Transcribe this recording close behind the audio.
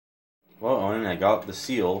Well, Owen, I got the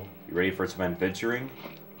seal. You ready for some adventuring?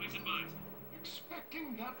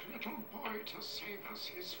 Expecting that little boy to save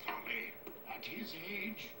us is folly. At his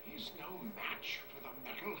age, he's no match for the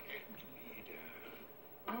metalhead leader.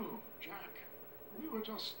 Oh, Jack, we were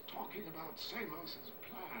just talking about Samos's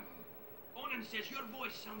plan. Onan says your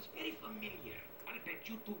voice sounds very familiar. I bet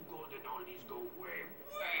you two golden oldies go way,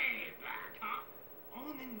 way back, huh?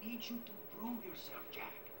 Onan needs you to prove yourself,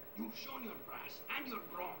 Jack. You've shown your brass and your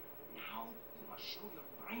brawn. Now, you must show your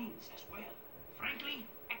brains as well. Frankly,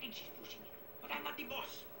 I think she's pushing it. But I'm not the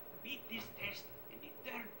boss. Beat this test, and the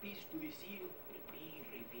third piece to the seal will be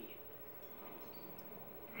revealed.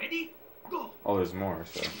 Ready? Go! Oh, there's more,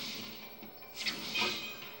 so...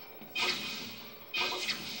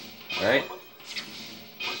 Alright.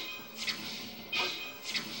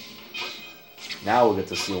 Now we'll get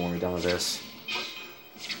the seal when we're done with this.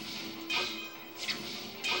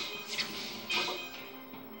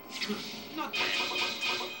 Not bad.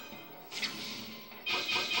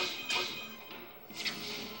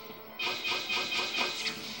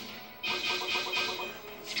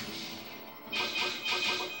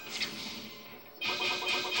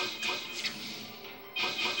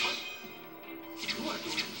 You are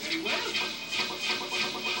doing very well.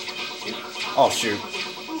 Oh, shoot.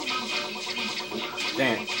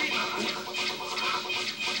 Dang it.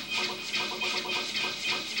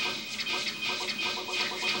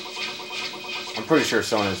 I'm pretty sure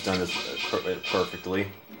someone has done this perfectly.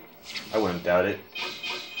 I wouldn't doubt it.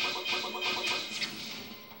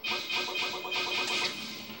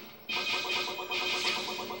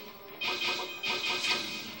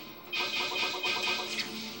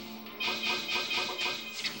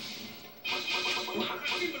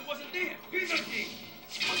 It wasn't there. Here's the thing.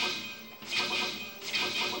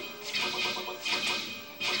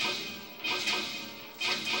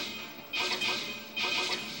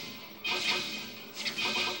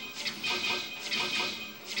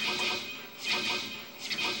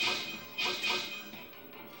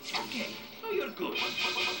 Okay, so you're good.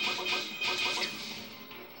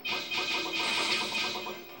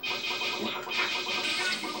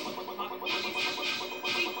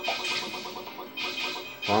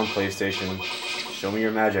 Come on, PlayStation. Show me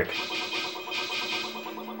your magic.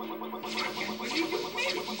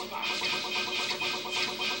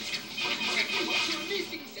 You're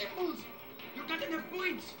missing symbols. You got enough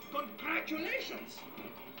points. Congratulations.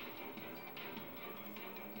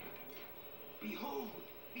 Behold,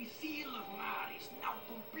 the seal of Mar is now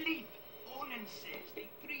complete. Onan says the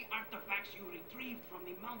 3 artifacts you retrieved from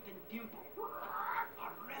the mountain temple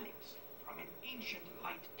are relics from an ancient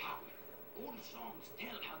light tower. Old songs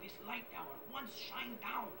tell how this light tower once shined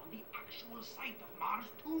down on the actual site of Mar's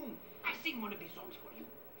tomb. I sing one of these songs for you.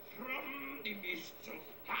 From the mists of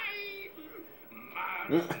time,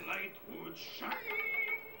 Mar's light would shine.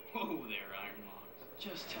 Oh, there, Ironlocks.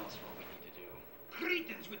 Just tell us what we need to do.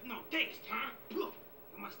 Cretans with no taste, huh? Look,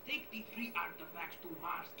 you must take the 3 artifacts to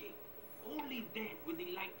Mars Gate. Only then will the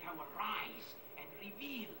light tower rise and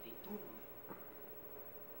reveal the tomb.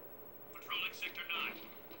 Patrolling Sector 9.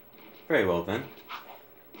 Very well then.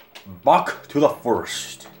 Back to the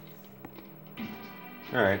first.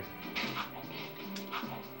 Alright.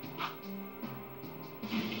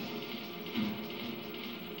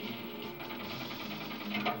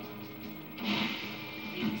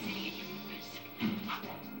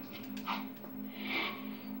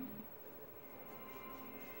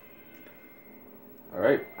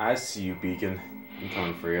 Alright, I see you, Beacon. I'm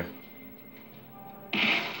coming for you.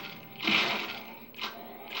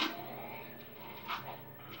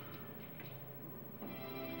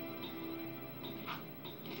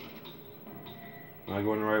 Am I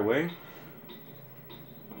going the right way?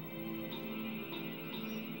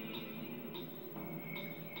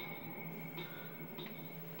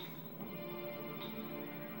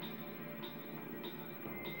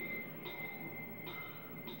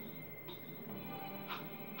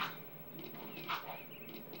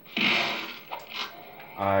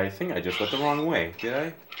 I think I just went the wrong way, did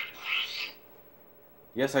I?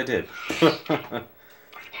 Yes, I did.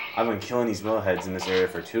 I've been killing these metalheads in this area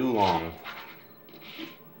for too long.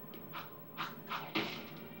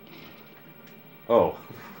 Oh,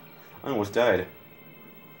 I almost died.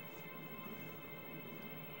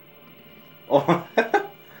 Oh,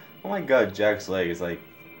 oh my god, Jack's leg is like...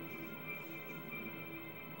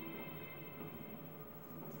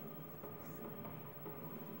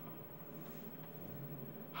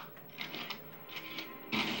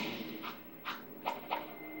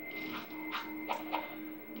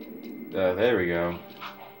 there we go.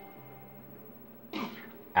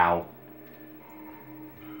 Ow.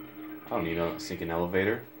 I don't need a sinking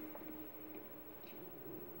elevator.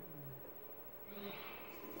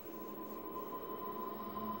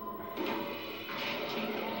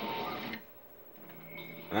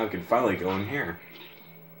 Now we can finally go in here.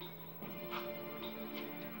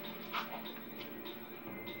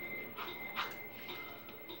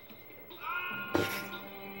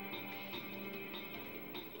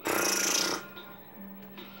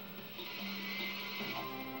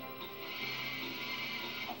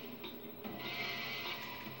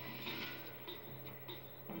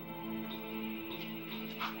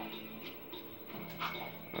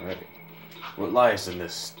 Alright. What lies in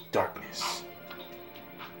this darkness?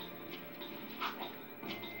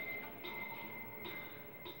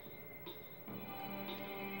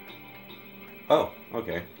 Oh,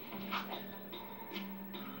 okay.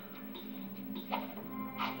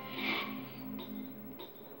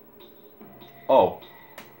 Oh.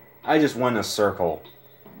 I just went in a circle.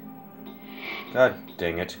 God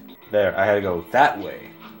dang it. There, I had to go that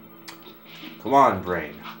way. Come on,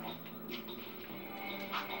 brain.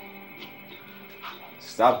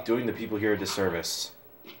 Stop doing the people here a disservice.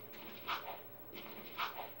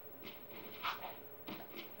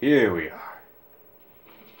 Here we are.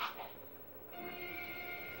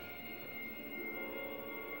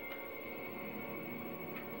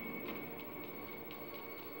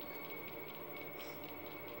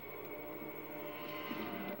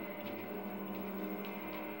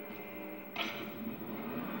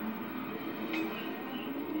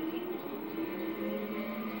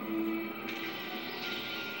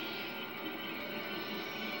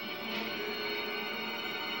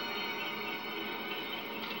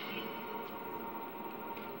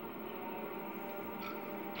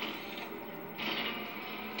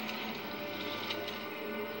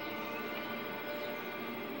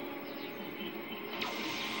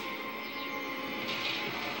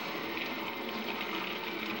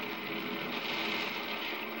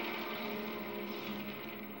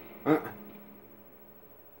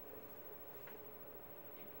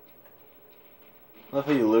 I love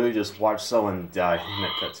how you literally just watch someone die in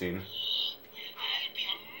that cutscene. I'll be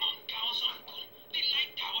a Monkow's uncle. The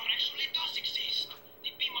light tower actually does exist.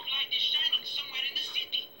 The beam of light is shining somewhere in the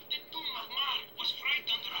city. The tomb of Mar was right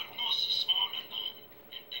under our noses all along.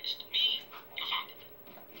 And thanks to me, you found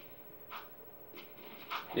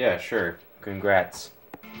it. Yeah, sure. Congrats.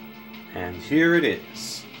 And here it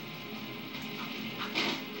is.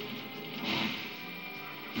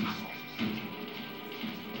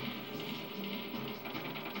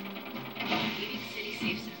 Leaving city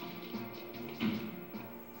safe zone.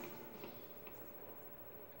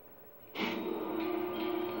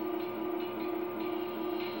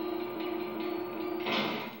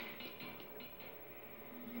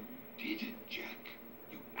 You did it, Jack.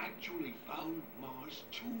 You actually found Mars'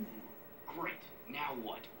 tomb. Great. Now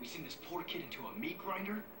what? We send this poor kid into a meat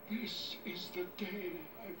grinder? This is the day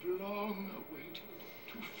I've long awaited,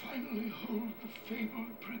 to finally hold the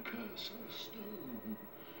fabled precursor stone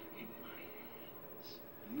in my hands.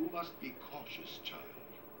 You must be cautious, child.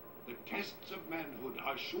 The tests of manhood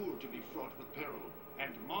are sure to be fraught with peril,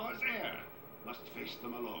 and Mars Air must face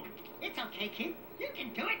them alone. It's okay, kid. You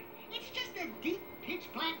can do it. It's just a deep, pitch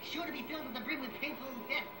black, sure to be filled to the brim with painful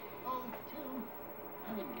death. Oh, tomb.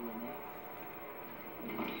 I wouldn't do in there.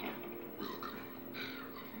 Welcome, heir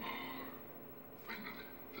of Mar. Finally,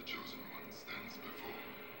 the chosen one stands before.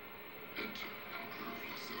 Enter and prove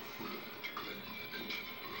yourself worthy to claim the ancient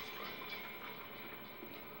birthright.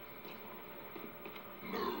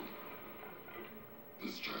 No.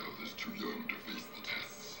 This child is too young to face the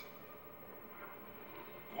tests.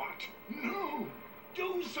 What? No!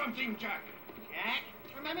 Do something, Jack! Jack,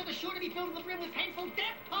 remember the sure to be filled to the brim with painful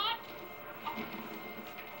death part?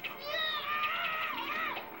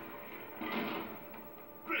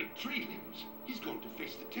 Great tree limbs. He's going to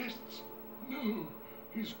face the tests. No,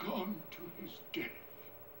 he's gone to his death.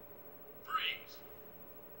 Freeze!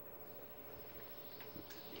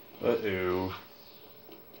 Uh-oh.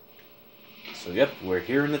 So, yep, we're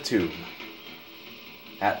here in the tomb.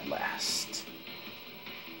 At last.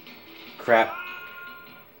 Crap.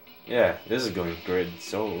 Yeah, this is going great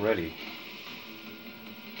so already.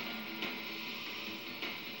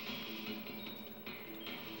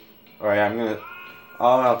 Alright,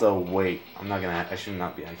 I'll have to wait. I should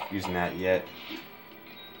not be using that yet.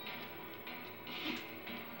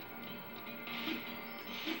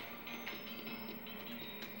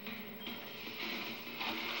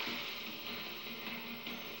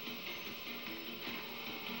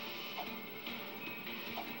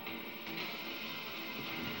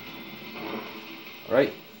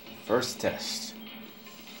 Alright, first test.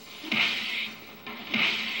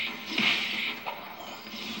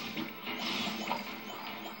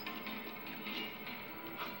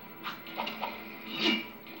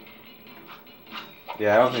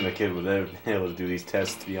 Yeah, I don't think the kid would ever be able to do these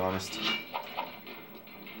tests, to be honest.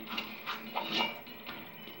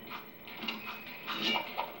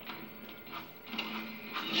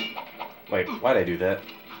 Wait, why'd I do that?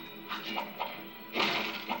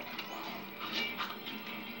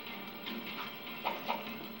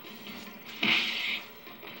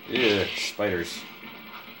 Yeah, spiders.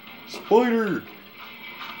 Spider!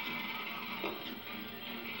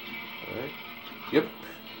 Alright. Yep.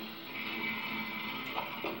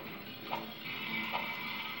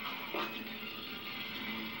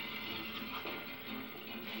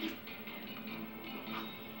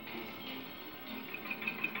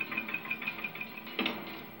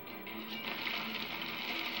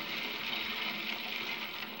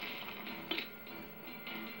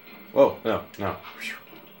 Whoa, no, no. Whew.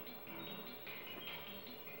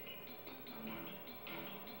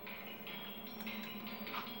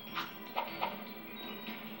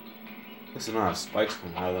 Listen, not have spikes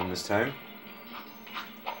coming out of them this time.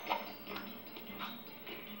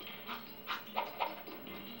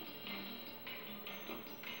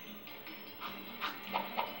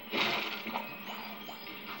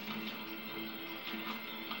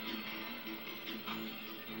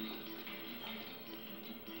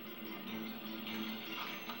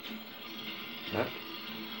 Yep.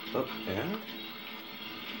 Oh, and...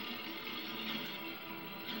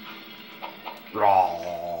 Raw.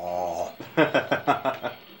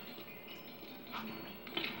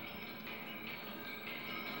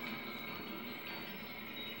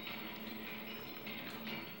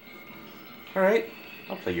 Alright,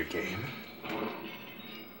 I'll play your game.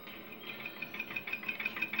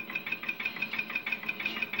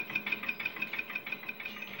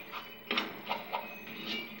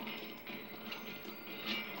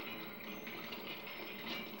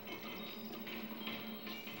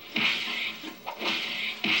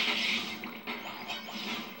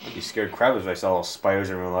 I'd be scared crap if I saw all spiders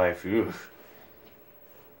in real life. Oof.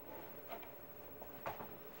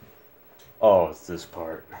 Oh, it's this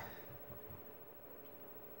part.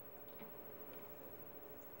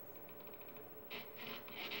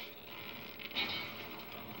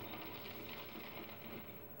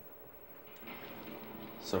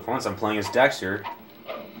 So for once I'm playing as Dexter,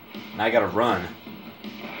 and I gotta run.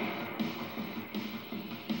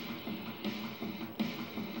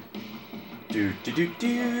 Do do do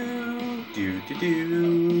do do do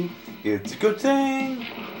do. It's a good thing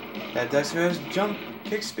that Dexter has jump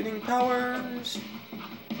kick spinning powers.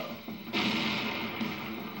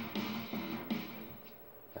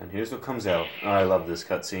 And here's what comes out. Oh, I love this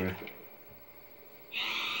cutscene.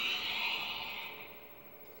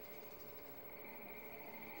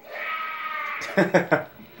 I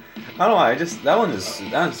don't know. That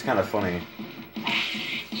one's kind of funny.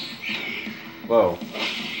 Whoa.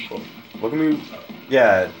 Look at me.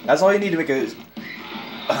 Yeah, that's all you need to make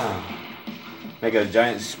a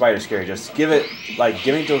giant spider scary. Just give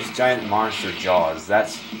me those giant monster jaws.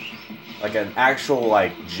 That's like an actual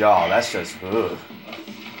jaw. That's just ugh.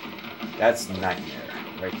 That's nightmare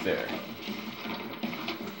right there.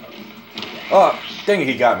 Oh, dang it!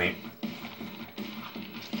 He got me.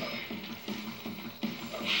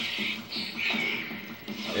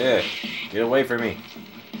 Yeah, get away from me.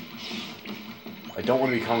 I don't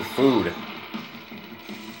want to become food.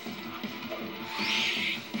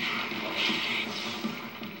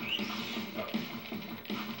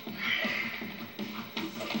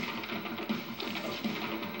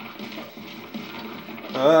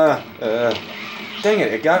 Dang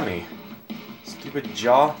it, it got me. Stupid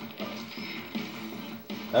jaw.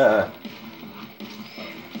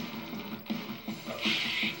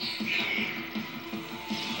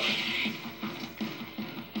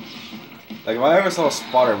 Like, if I ever saw a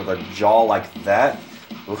spotter with a jaw like that,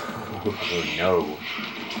 oh no.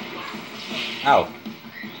 Ow.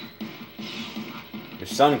 Your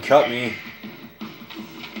son cut me.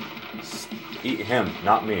 Eat him,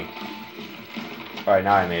 not me. Alright,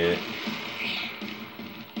 now I made it.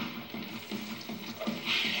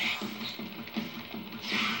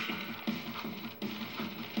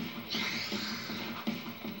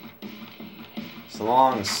 So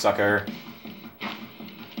long, sucker.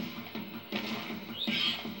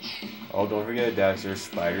 Oh, don't forget, Dexter,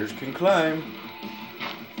 spiders can climb.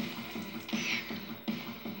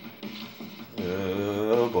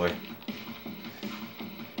 Oh boy.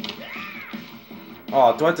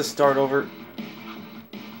 Oh, do I have to start over?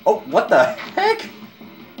 Oh, what the heck?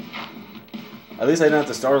 At least I didn't have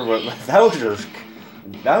to start over.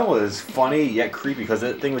 That was funny yet creepy because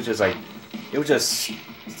that thing was just like, it was just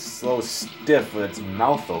so stiff with its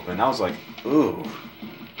mouth open. I was like, ooh.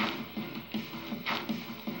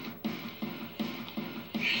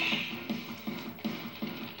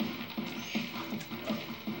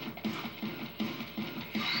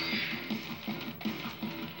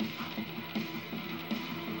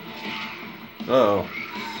 Uh-oh.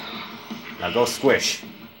 Now go squish.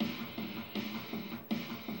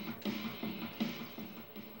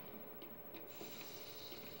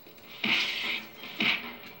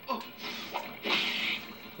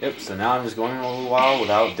 Yep, so now I'm just going a little while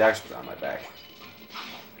without Dax on my back.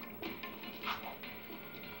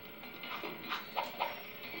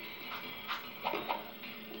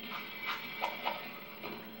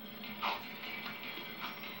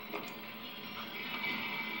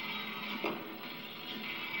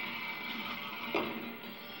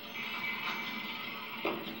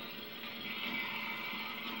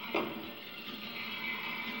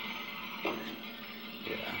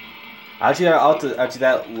 Actually,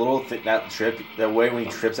 that little that trip, that way when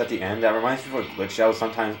he trips at the end, that reminds me of a glitch that was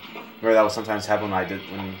sometimes, where that was sometimes happen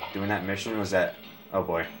when doing that mission was that, oh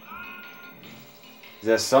boy, is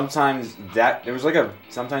that sometimes sometimes there was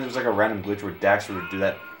like a random glitch where Dax would do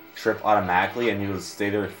that trip automatically and he would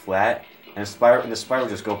stay there flat and the spider would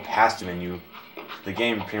just go past him and the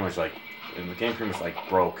game pretty much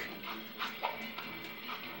broke.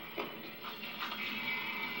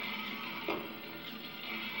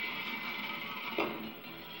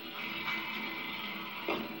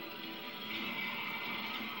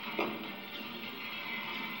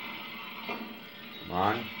 Come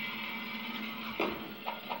on.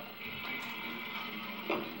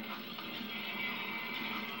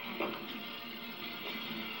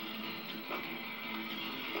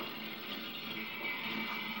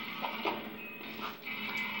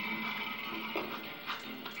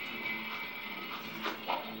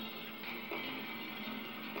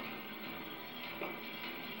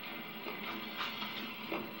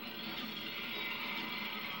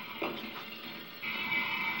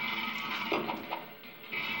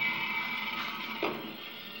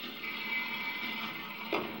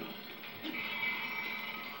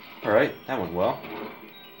 Alright, that went well.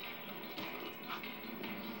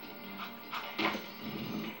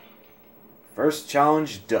 First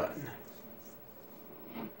challenge done.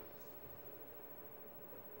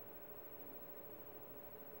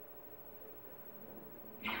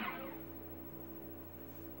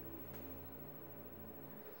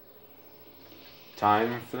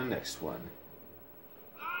 Time for the next one.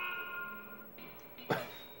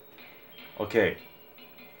 Okay.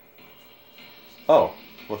 Oh,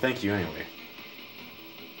 well thank you anyway.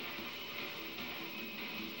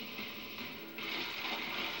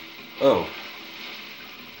 Oh.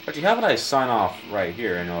 Actually, how about I sign off right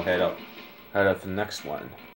here and I'll head up to the next one.